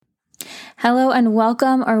Hello and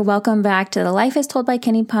welcome back to the Life is Told by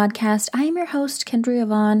Kenny podcast. I am your host, Kendria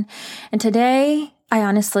Vaughn, and today,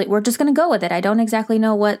 we're just going to go with it. I don't exactly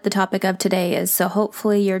know what the topic of today is, so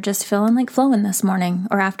hopefully you're just feeling like flowing this morning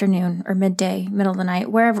or afternoon or midday, middle of the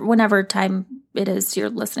night, whenever time it is you're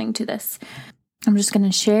listening to this. I'm just going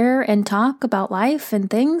to share and talk about life and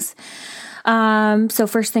things. So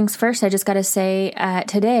first things first, I just got to say,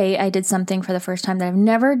 today I did something for the first time that I've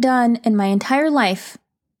never done in my entire life.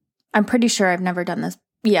 I'm pretty sure I've never done this.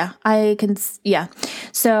 Yeah, I can. Yeah.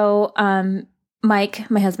 So, Mike,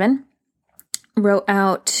 my husband, wrote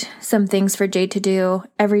out some things for Jade to do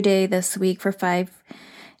every day this week for 5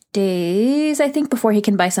 days, I think, before he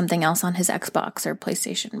can buy something else on his Xbox or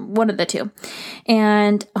PlayStation, one of the two.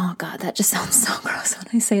 And, oh God, that just sounds so gross when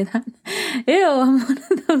I say that. Ew, I'm one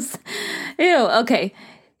of those. Ew, okay.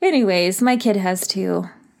 Anyways, my kid has two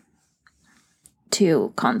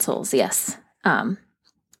consoles, yes.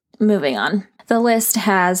 Moving on. The list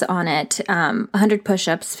has on it 100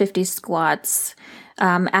 push-ups, 50 squats,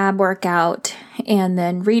 ab workout, and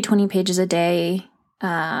then read 20 pages a day,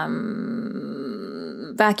 vacuum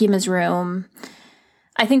his room.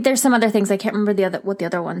 I think there's some other things. I can't remember what the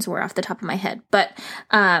other ones were off the top of my head. But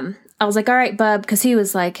I was like, all right, bub, because he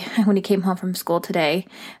was like, when he came home from school today,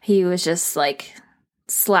 he was just like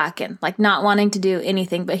slacking, like not wanting to do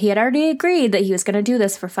anything, but he had already agreed that he was going to do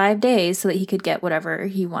this for 5 days so that he could get whatever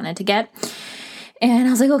he wanted to get. And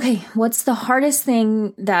I was like, okay, what's the hardest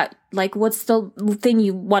thing what's the thing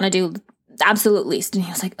you want to do absolute least? And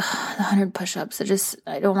he was like, the 100 push-ups.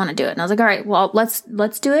 I don't want to do it. And I was like, all right, well,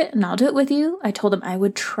 let's do it. And I'll do it with you. I told him I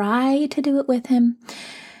would try to do it with him.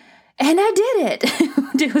 And I did it.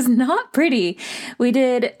 It was not pretty. We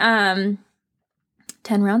did 10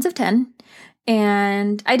 rounds of 10.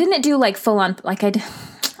 And I didn't do I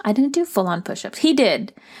didn't do full on push-ups. He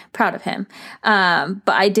did. Proud of him.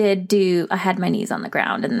 But I had my knees on the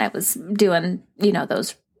ground and I was doing, I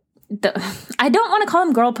don't want to call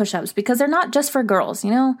them girl push-ups because they're not just for girls,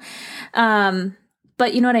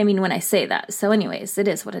 but you know what I mean when I say that. So anyways, it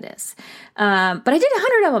is what it is. But I did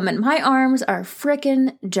 100 of them and my arms are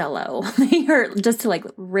freaking jello. They hurt just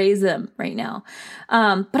to raise them right now.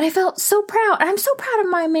 But I felt so proud. I'm so proud of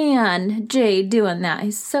my man, Jay, doing that.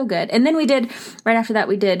 He's so good. And then right after that,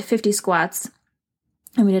 we did 50 squats.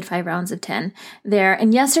 And we did 5 rounds of 10 there.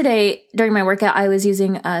 And yesterday, during my workout, I was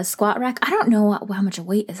using a squat rack. I don't know how much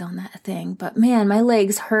weight is on that thing, but man, my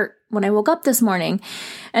legs hurt when I woke up this morning.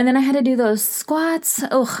 And then I had to do those squats.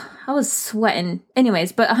 Oh, I was sweating.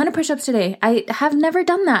 Anyways, but 100 push-ups today. I have never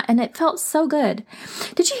done that, and it felt so good.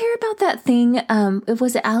 Did you hear about that thing? It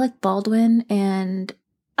was Alec Baldwin and,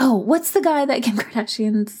 what's the guy that Kim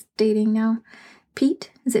Kardashian's dating now?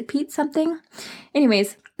 Pete? Is it Pete something?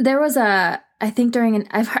 Anyways, there was I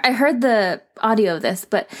heard the audio of this,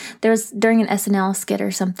 but during an SNL skit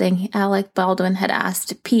or something, Alec Baldwin had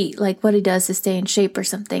asked Pete, what he does to stay in shape or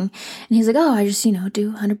something. And he's like, I just,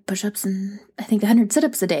 do 100 push-ups and I think 100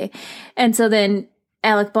 sit-ups a day. And so then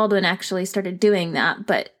Alec Baldwin actually started doing that,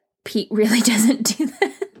 but Pete really doesn't do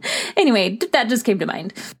that. Anyway, that just came to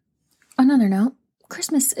mind. Another note,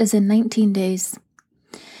 Christmas is in 19 days.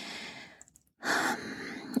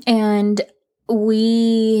 And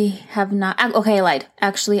we have not, okay, I lied.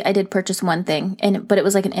 Actually, I did purchase one thing, but it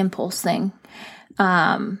was like an impulse thing.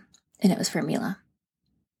 And it was for Mila.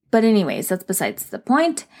 But anyways, that's besides the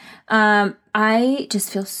point. I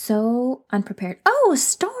just feel so unprepared. Oh,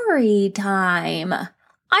 story time.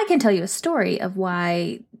 I can tell you a story of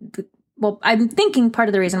why, I'm thinking part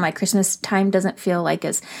of the reason why Christmas time doesn't feel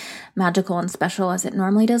as magical and special as it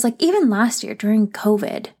normally does. Even last year during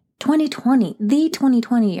COVID, 2020, the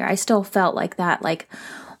 2020 year, I still felt like that,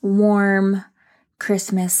 warm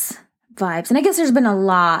Christmas vibes. And I guess there's been a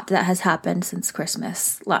lot that has happened since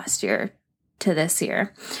Christmas last year to this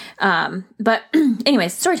year. But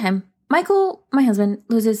anyways, story time. Michael, my husband,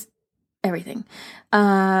 loses everything.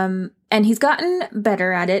 And he's gotten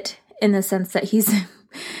better at it in the sense that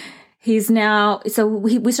he's now, so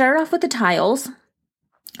we started off with the tiles.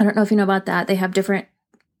 I don't know if you know about that. They have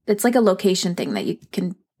it's like a location thing that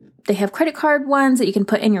they have credit card ones that you can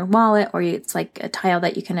put in your wallet, or it's like a tile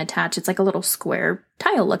that you can attach. It's like a little square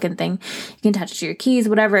tile looking thing. You can attach it to your keys,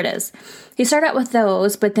 whatever it is. He started out with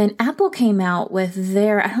those, but then Apple came out with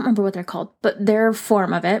I don't remember what they're called, but their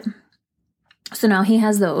form of it. So now he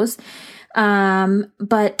has those.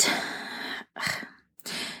 But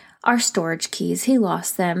our storage keys, he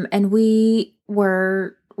lost them. And we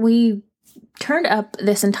turned up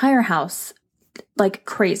this entire house like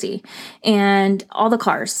crazy, and all the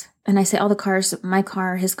cars. And I say all the cars, my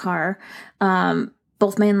car, his car,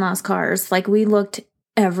 both my in-laws' cars, we looked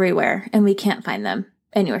everywhere and we can't find them.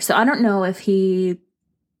 anywhere. So I don't know if he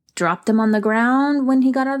dropped them on the ground when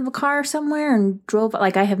he got out of a car somewhere and drove.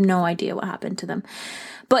 Like, I have no idea what happened to them.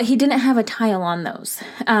 But he didn't have a tile on those.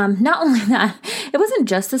 Not only that, it wasn't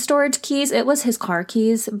just the storage keys, it was his car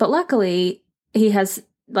keys. But luckily, he has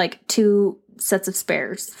like 2 sets of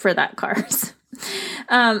spares for that cars.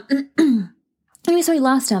 Anyway, so he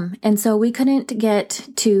lost them. And so we couldn't get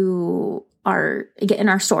in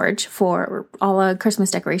our storage for all the Christmas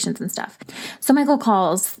decorations and stuff. So Michael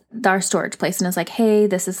calls our storage place and is like, hey,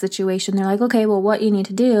 this is the situation. They're like, okay, well, what you need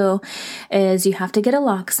to do is you have to get a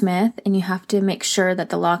locksmith and you have to make sure that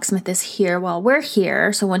the locksmith is here while we're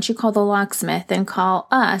here. So once you call the locksmith, then call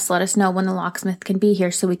us, let us know when the locksmith can be here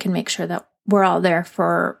so we can make sure that we're all there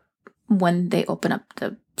for when they open up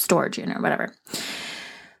the storage unit or whatever.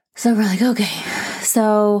 So we're like, okay.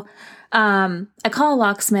 So I call a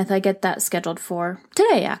locksmith. I get that scheduled for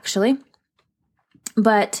today, actually.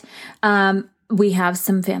 But we have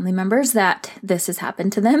some family members that this has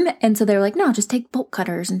happened to them. And so they're like, no, just take bolt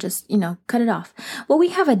cutters and just, cut it off. Well, we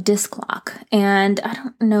have a disc lock. And I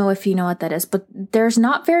don't know if you know what that is, but there's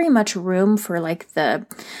not very much room for like the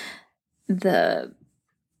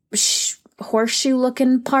horseshoe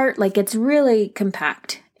looking part. Like, it's really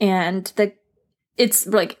compact. And it's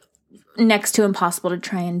like next to impossible to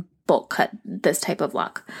try and bolt cut this type of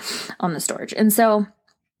lock on the storage. And so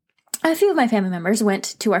a few of my family members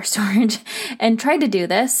went to our storage and tried to do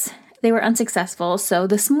this. They were unsuccessful. So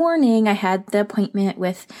this morning I had the appointment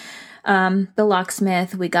with the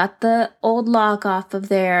locksmith. We got the old lock off of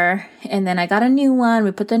there, and then I got a new one.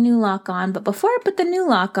 We put the new lock on. But before I put the new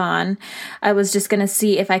lock on, I was just going to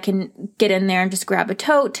see if I can get in there and just grab a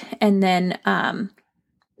tote and then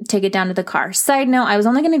take it down to the car. Side note, I was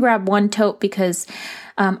only going to grab one tote because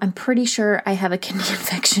I'm pretty sure I have a kidney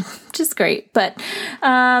infection, which is great. But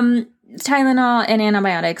Tylenol and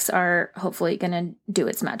antibiotics are hopefully going to do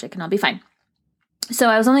its magic and I'll be fine. So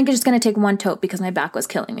I was only just going to take one tote because my back was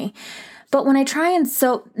killing me. But when I try and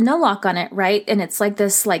no lock on it, right? And it's like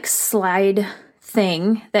this like slide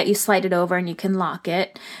thing that you slide it over and you can lock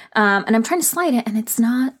it. And I'm trying to slide it and it's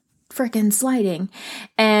not freaking sliding.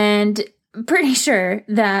 And pretty sure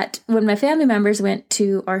that when my family members went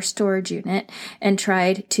to our storage unit and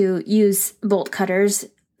tried to use bolt cutters,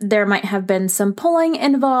 there might have been some pulling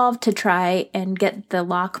involved to try and get the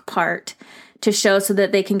lock part to show so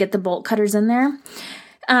that they can get the bolt cutters in there.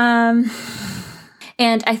 And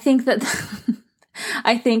I think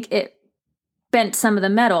it bent some of the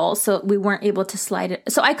metal, so we weren't able to slide it.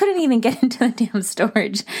 So I couldn't even get into the damn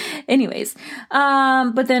storage anyways.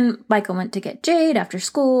 But then Michael went to get Jade after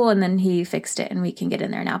school and then he fixed it and we can get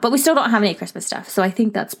in there now. But we still don't have any Christmas stuff. So I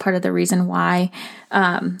think that's part of the reason why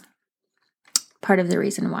I'm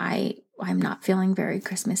not feeling very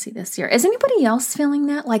Christmassy this year. Is anybody else feeling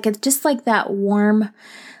that? Like, it's just like that warm,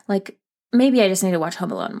 like maybe I just need to watch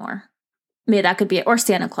Home Alone more. Maybe that could be it. Or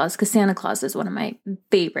Santa Claus, because Santa Claus is one of my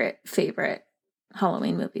favorite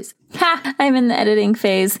Halloween movies. Ha! I'm in the editing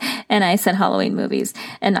phase and I said Halloween movies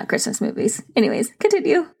and not Christmas movies. Anyways,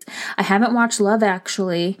 continue. I haven't watched Love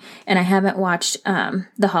Actually and I haven't watched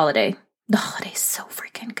The Holiday. The Holiday's so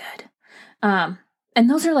freaking good. And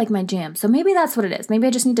those are like my jam. So maybe that's what it is. Maybe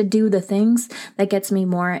I just need to do the things that gets me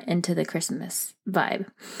more into the Christmas vibe.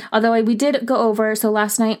 Although we did go over, so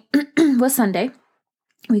last night was Sunday.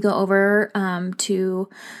 We go over to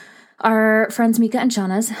our friends Mika and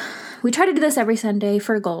Shauna's. We try to do this every Sunday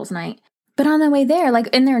for goals night. But on the way there, like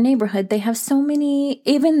in their neighborhood, they have so many,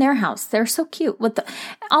 even their house, they're so cute.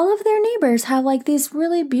 All of their neighbors have like these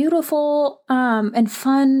really beautiful and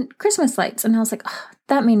fun Christmas lights. And I was like, oh,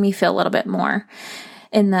 that made me feel a little bit more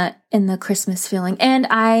in the Christmas feeling. And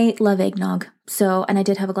I love eggnog. And I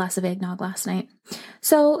did have a glass of eggnog last night.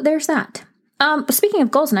 So there's that. Speaking of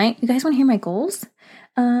goals night, you guys want to hear my goals?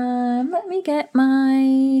 Let me get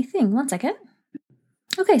my thing. 1 second.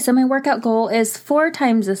 Okay, so my workout goal is 4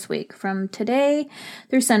 times this week. From today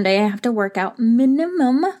through Sunday, I have to work out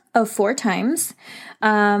minimum of 4 times.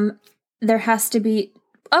 There has to be,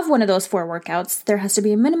 of one of those 4 workouts, there has to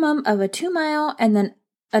be a minimum of a 2 mile, and then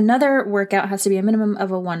another workout has to be a minimum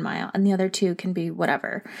of a 1 mile, and the other 2 can be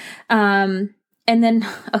whatever. And then,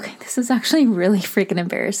 okay, this is actually really freaking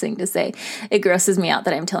embarrassing to say. It grosses me out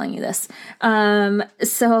that I'm telling you this.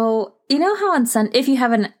 So you know how if you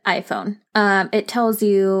have an iPhone, it tells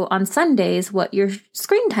you on Sundays what your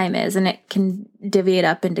screen time is, and it can divvy it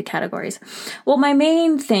up into categories. Well, my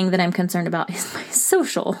main thing that I'm concerned about is my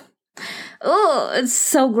social. Oh, it's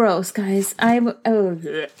so gross, guys.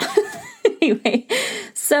 Anyway,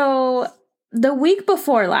 so the week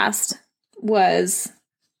before last was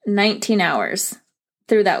 19 hours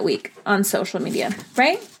through that week on social media,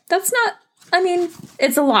 right? That's not I mean,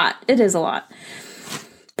 it's a lot. It is a lot.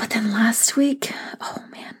 But then last week, oh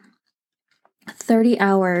man, 30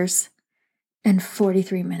 hours and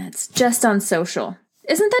 43 minutes just on social.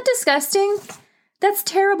 Isn't that disgusting? That's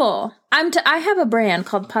terrible. I have a brand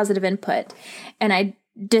called Positive Input, and I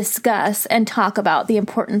discuss and talk about the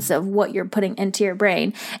importance of what you're putting into your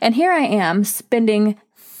brain. And here I am spending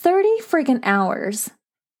 30 freaking hours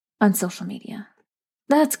on social media.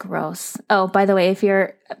 That's gross. Oh, by the way, if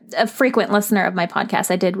you're a frequent listener of my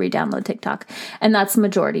podcast, I did re-download TikTok, and that's the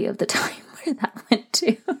majority of the time where that went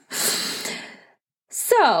to.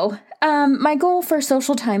 So, my goal for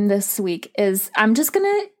social time this week is I'm just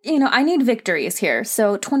going to, I need victories here.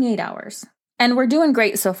 So 28 hours. And we're doing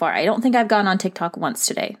great so far. I don't think I've gone on TikTok once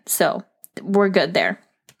today. So we're good there.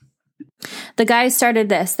 The guys started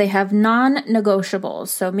this. They have non-negotiables.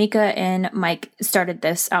 So Mika and Mike started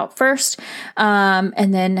this out first.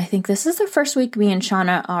 And then I think this is the first week me and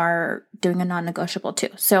Shauna are doing a non-negotiable too.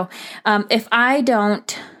 So if I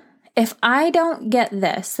don't get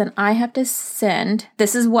this, then I have to send,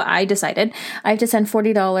 this is what I decided, I have to send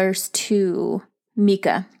 $40 to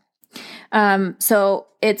Mika. So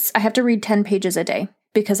I have to read 10 pages a day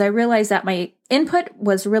because I realized that my input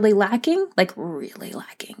was really lacking. Like for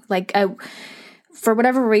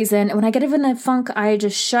whatever reason, when I get in a funk, I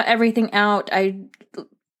just shut everything out. I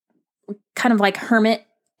kind of like hermit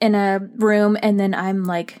in a room, and then I'm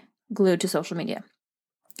like glued to social media.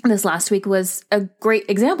 This last week was a great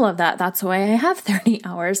example of that. That's why I have 30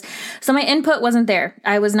 hours. So my input wasn't there.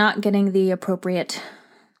 I was not getting the appropriate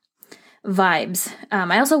vibes.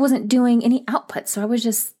 I also wasn't doing any output. So I was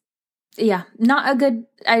just, I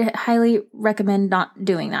highly recommend not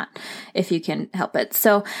doing that if you can help it.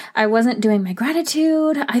 So I wasn't doing my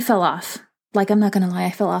gratitude. I fell off. Like, I'm not going to lie.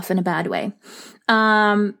 I fell off in a bad way.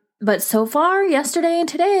 But so far, yesterday and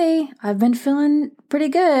today, I've been feeling pretty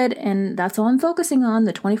good, and that's all I'm focusing on,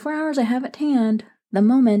 the 24 hours I have at hand, the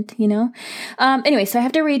moment, Anyway, so I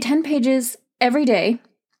have to read 10 pages every day,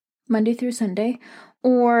 Monday through Sunday,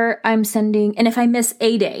 or I'm sending, and if I miss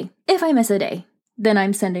a day, then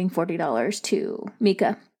I'm sending $40 to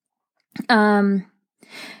Mika. And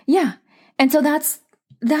so that's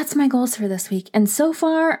my goals for this week, and so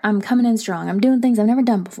far, I'm coming in strong. I'm doing things I've never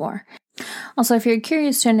done before. Also, if you're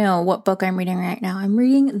curious to know what book I'm reading right now, I'm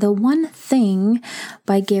reading The One Thing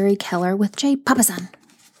by Gary Keller with Jay Papasan.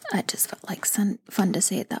 I just felt like fun to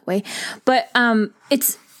say it that way. But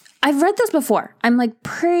I've read this before. I'm like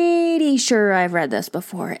pretty sure I've read this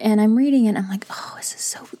before. And I'm reading it and I'm like, oh, this is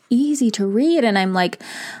so easy to read. And I'm like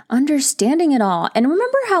understanding it all. And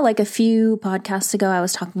remember how like a few podcasts ago I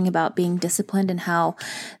was talking about being disciplined and how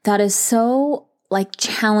that is so like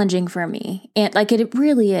challenging for me. And like it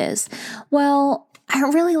really is. Well, I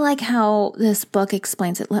really like how this book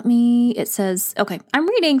explains it. It says, okay, I'm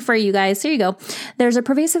reading for you guys. Here you go. There's a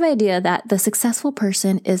pervasive idea that the successful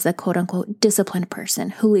person is a quote unquote disciplined person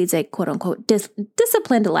who leads a quote unquote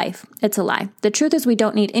disciplined life. It's a lie. The truth is we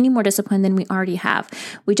don't need any more discipline than we already have.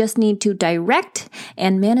 We just need to direct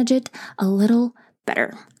and manage it a little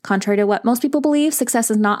better. Contrary to what most people believe, success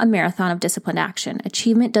is not a marathon of disciplined action.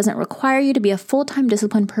 Achievement doesn't require you to be a full-time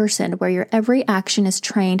disciplined person where your every action is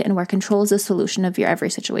trained and where control is the solution of your every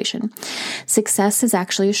situation. Success is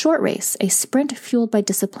actually a short race, a sprint fueled by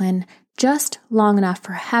discipline, just long enough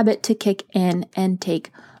for habit to kick in and take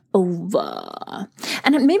over.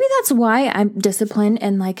 And maybe that's why I'm disciplined,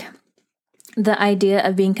 and like the idea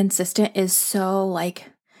of being consistent is so like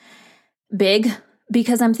big,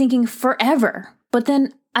 because I'm thinking forever. But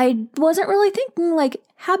then I wasn't really thinking like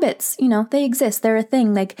habits, they exist. They're a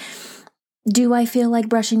thing. Like, do I feel like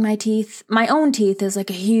brushing my teeth? My own teeth is like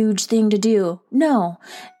a huge thing to do. No.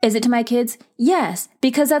 Is it to my kids? Yes,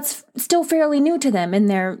 because that's still fairly new to them in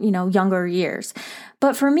their, younger years.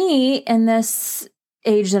 But for me, in this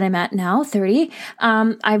age that I'm at now, 30,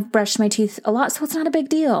 I've brushed my teeth a lot, so it's not a big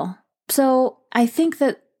deal. So I think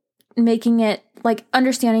that making it like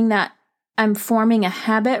understanding that I'm forming a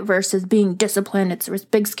habit versus being disciplined, it's this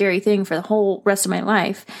big scary thing for the whole rest of my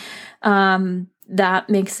life. That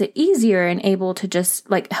makes it easier and able to just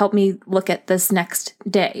like help me look at this next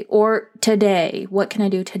day or today. What can I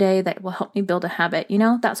do today that will help me build a habit?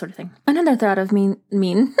 That sort of thing. Another thought of another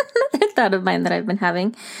thought of mine that I've been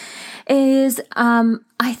having is,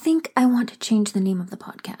 I think I want to change the name of the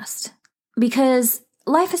podcast because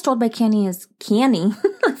Life is Told by Canny is Canny.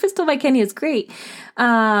 Life is Told by Canny is great.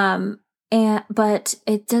 But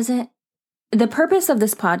it doesn't, the purpose of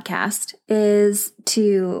this podcast is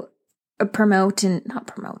to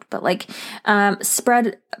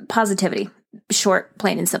spread positivity, short,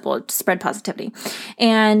 plain and simple, spread positivity.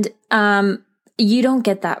 And, you don't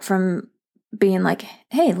get that from being like,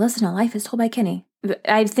 hey, listen to Life is Told by Kenny.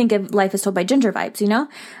 I think of Life is Told by Ginger vibes,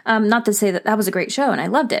 not to say that was a great show and I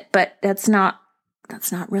loved it, but that's not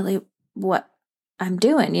really what I'm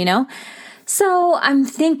doing, So I'm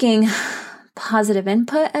thinking positive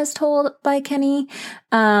input as told by Kenny.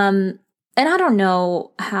 And I don't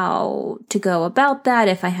know how to go about that,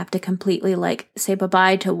 if I have to completely like say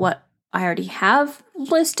bye-bye to what I already have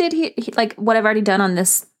listed here, like what I've already done on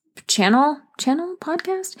this channel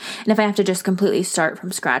podcast, and if I have to just completely start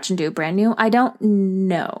from scratch and do brand new. I don't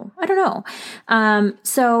know.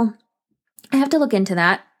 So I have to look into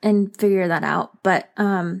that and figure that out. But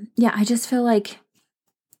yeah, I just feel like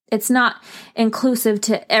it's not inclusive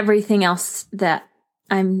to everything else that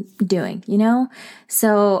I'm doing,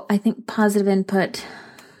 So I think positive input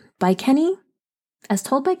by Kenny, as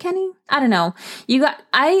told by Kenny. I don't know.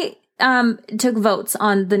 I took votes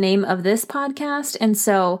on the name of this podcast. And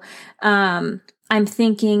so I'm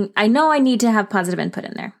thinking, I know I need to have positive input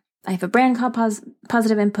in there. I have a brand called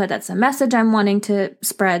Positive Input. That's a message I'm wanting to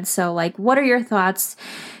spread. So like, what are your thoughts?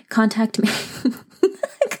 Contact me.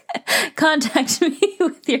 Contact me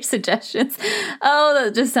with your suggestions. Oh,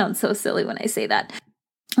 that just sounds so silly when I say that.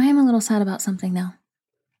 I am a little sad about something though.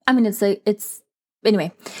 I mean,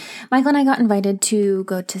 anyway, Michael and I got invited to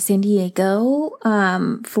go to San Diego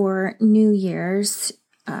for New Year's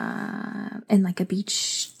in like a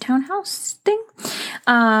beach townhouse thing.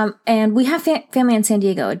 And we have family in San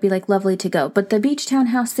Diego. It'd be like lovely to go. But the beach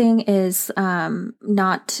townhouse thing is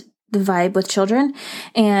not the vibe with children.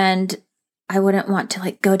 And I wouldn't want to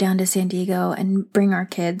like go down to San Diego and bring our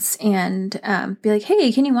kids and be like,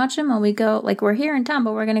 hey, can you watch them while we go? Like, we're here in town,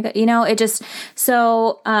 but we're going to go,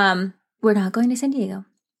 we're not going to San Diego,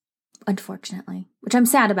 unfortunately, which I'm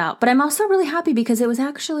sad about. But I'm also really happy because it was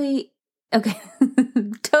actually, okay,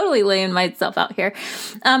 totally laying myself out here.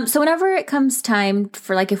 So whenever it comes time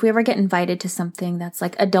for like, if we ever get invited to something that's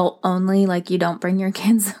like adult only, like you don't bring your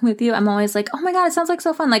kids with you, I'm always like, oh my God, it sounds like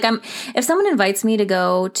so fun. Like if someone invites me to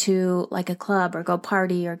go to like a club or go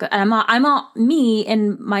party or go, and I'm all me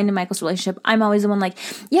in mine and Michael's relationship, I'm always the one like,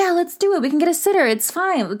 yeah, let's do it. We can get a sitter. It's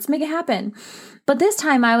fine. Let's make it happen. But this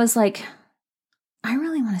time I was like, I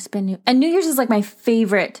really want to spend and New Year's is like my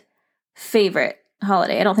favorite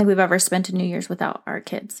holiday. I don't think we've ever spent a New Year's without our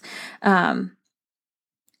kids. But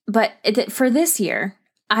for this year,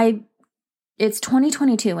 it's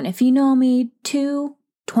 2022. And if you know me,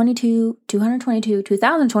 222,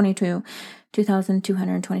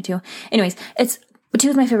 2222. Anyways, 2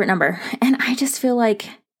 is my favorite number. And I just feel like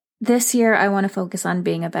this year I want to focus on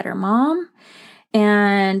being a better mom.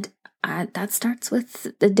 And that starts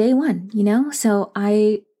with the day one, So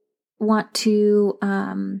I want to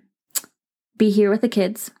be here with the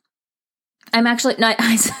kids. I'm actually not.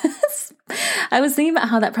 I was thinking about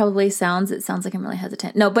how that probably sounds. It sounds like I'm really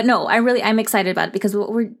hesitant. I'm excited about it because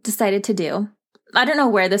what we decided to do. I don't know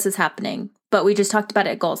where this is happening, but we just talked about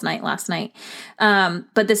it at Goals Night last night.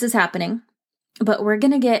 But this is happening. But we're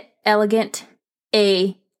gonna get elegant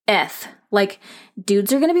AF. Like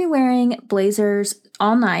dudes are gonna be wearing blazers,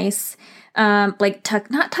 all nice.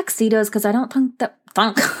 Like not tuxedos because I don't think that.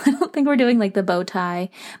 I don't think we're doing like the bow tie,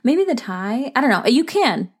 maybe the tie. I don't know. You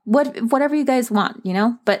can whatever you guys want,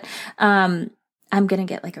 but, I'm going to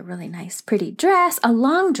get like a really nice, pretty dress, a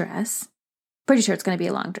long dress. Pretty sure it's going to be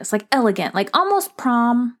a long dress, like elegant, like almost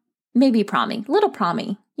prom, maybe prommy, little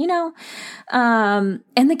prommy, and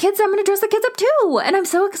the kids, I'm going to dress the kids up too. And I'm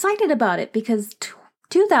so excited about it because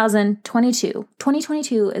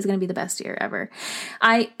 2022 is going to be the best year ever.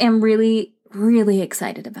 I am really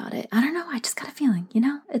excited about it. I don't know. I just got a feeling,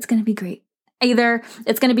 it's going to be great. Either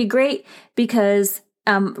it's going to be great because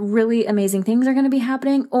really amazing things are going to be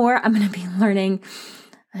happening, or I'm going to be learning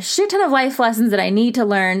a shit ton of life lessons that I need to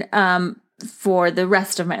learn for the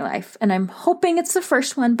rest of my life. And I'm hoping it's the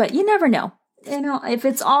first one, but you never know. If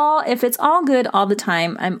it's all good all the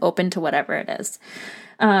time, I'm open to whatever it is.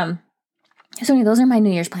 So anyway, those are my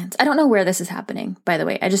New Year's plans. I don't know where this is happening, by the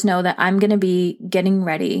way. I just know that I'm going to be getting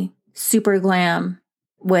ready super glam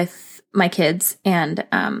with my kids. And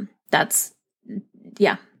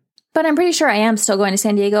yeah. But I'm pretty sure I am still going to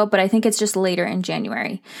San Diego, but I think it's just later in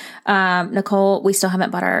January. Nicole, we still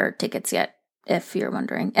haven't bought our tickets yet, if you're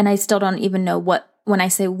wondering. And I still don't even know when I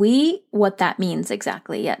say what that means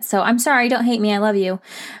exactly yet. So I'm sorry, don't hate me. I love you.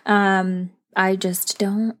 We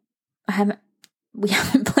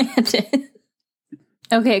haven't planned it.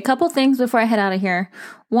 Okay, a couple things before I head out of here.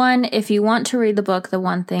 One, if you want to read the book, The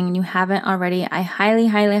One Thing, and you haven't already, I highly,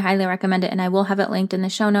 highly, highly recommend it, and I will have it linked in the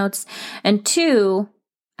show notes. And two,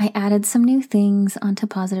 I added some new things onto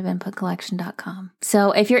positiveinputcollection.com.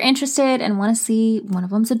 So if you're interested and want to see, one of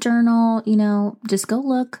them's a journal, just go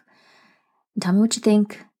look. and tell me what you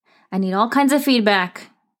think. I need all kinds of feedback.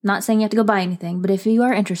 Not saying you have to go buy anything, but if you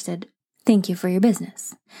are interested, thank you for your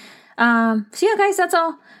business. So yeah, guys, that's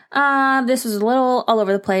all. This was a little all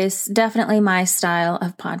over the place. Definitely my style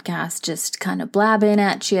of podcast, just kind of blabbing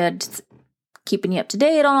at you, just keeping you up to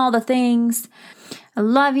date on all the things. I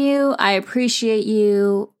love you. I appreciate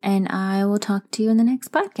you. And I will talk to you in the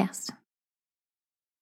next podcast.